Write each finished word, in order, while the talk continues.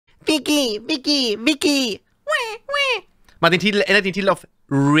Vicky. Mach den Titel, ändert den Titel auf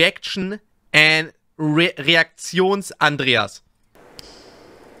Reaction and Reaktions-Andreas.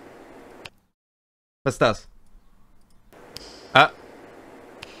 Was ist das? Ah.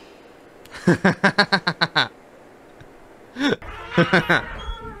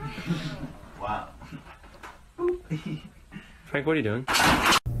 Wow. Frank, what are you doing?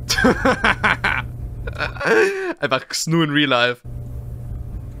 Einfach Xnu in Real Life.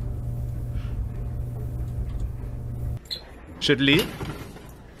 Schüttli.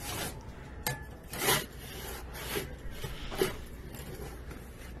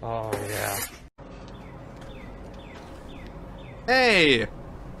 Oh, yeah. Hey!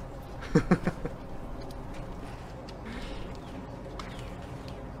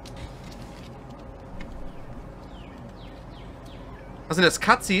 Was sind das?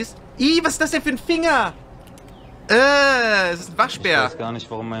 Katzis? Ih, was ist das denn für ein Finger? Es ist ein Waschbär. Ich weiß gar nicht,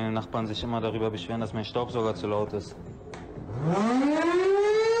 warum meine Nachbarn sich immer darüber beschweren, dass mein Staubsauger zu laut ist.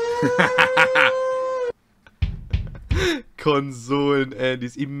 Konsolen,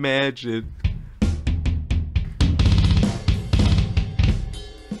 Andys, imagine.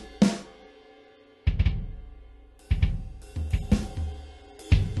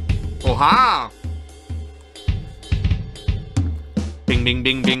 Oha! Bing, bing,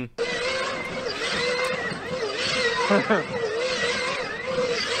 bing, bing.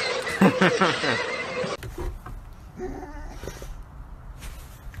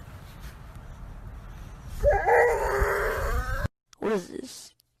 What is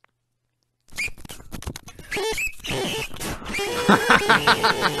this?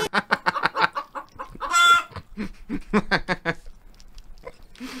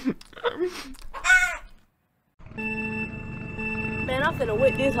 Man, I'm finna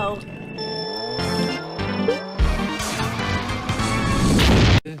whip this hoe.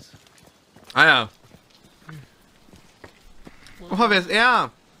 Ah ja. Oh, wer ist er?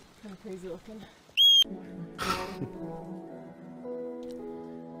 Crazy looking.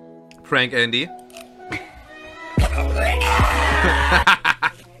 Frank Andy.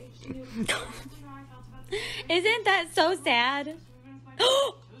 Isn't that so sad?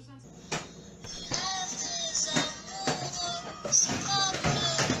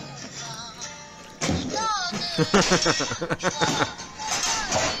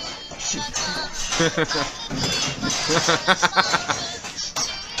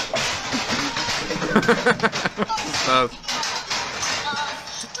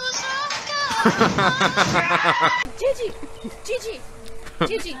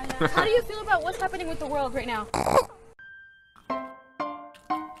 Gigi, how do you feel about what's happening with the world right now?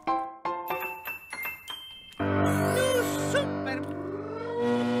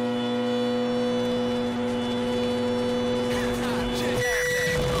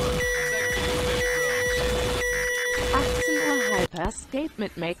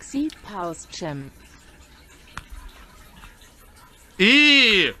 Statement Maxi Pause Champ.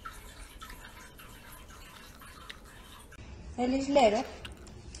 El islero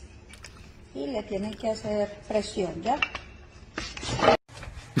y le tienen que hacer presión, ¿ya?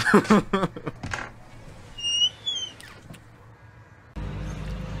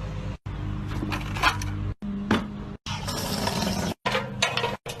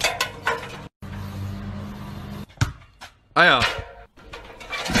 Ah ja.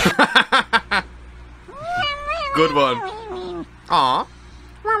 Good one. Aw.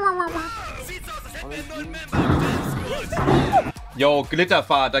 Yo,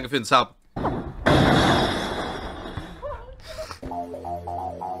 Glitterfahrt, danke für den Sub.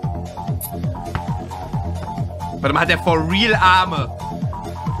 Warte mal, hat der for real Arme?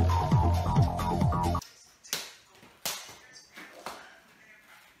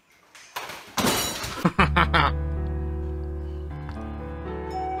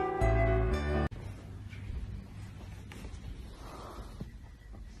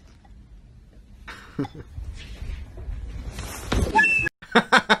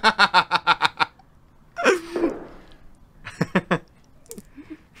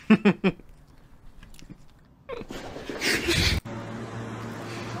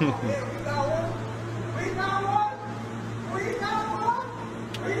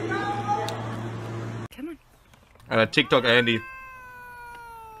 Come on. TikTok Andy.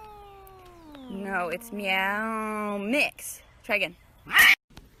 No, it's meow mix. Try again.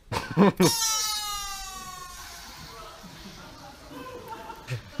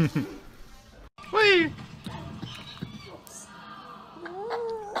 Whee!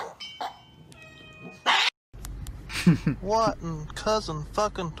 What in cousin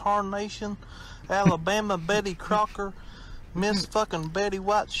fucking tarnation, Alabama Betty Crocker, Miss fucking Betty,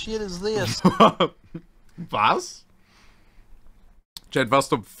 what shit is this? Was? Chat, was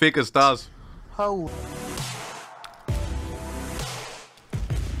zum Fick ist das? Oh.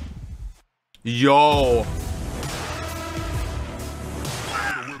 Yo.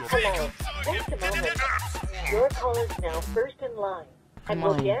 Hello. Just a moment. Your call is now first in line and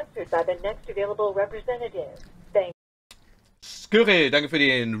will be answered by the next available representative. Thank Skyrill, danke für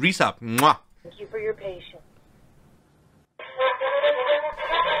den Resub. Mua. you for your patience.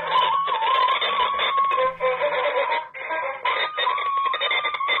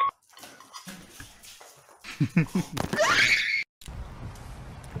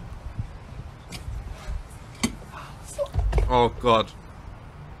 Oh Gott.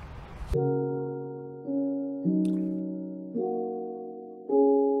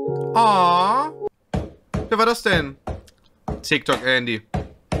 Ah, wer war das denn? TikTok Andy.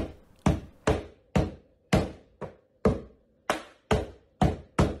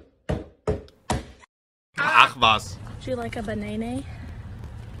 Ach was. Do you like a banana?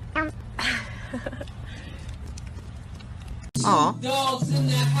 Ah. Dogs in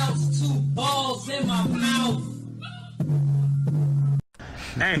the house, 2 balls in my mouth.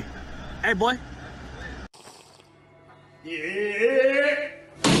 Hey boy.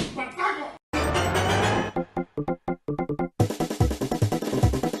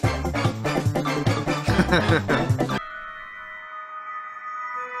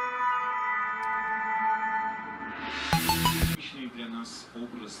 Для нас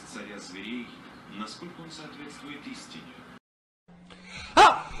образ царя зверей, насколько он соответствует истине.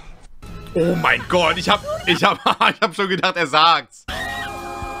 Oh mein Gott, ich hab schon gedacht, er sagt's.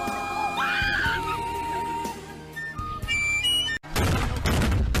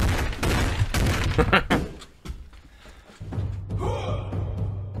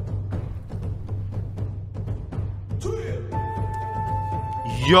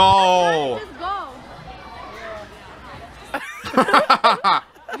 Yo!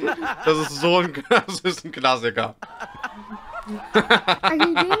 Das ist ein Klassiker. Are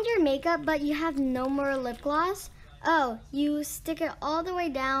you doing your makeup but you have no more lip gloss? Oh, you stick it all the way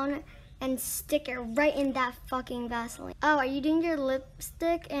down and stick it right in that fucking Vaseline. Oh, are you doing your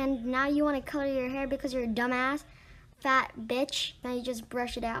lipstick and now you want to color your hair because you're a dumbass, fat bitch? Now you just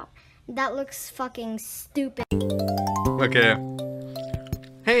brush it out. That looks fucking stupid. Okay.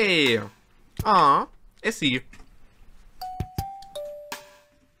 Hey. Ah, Essie.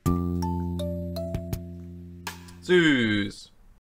 Süß.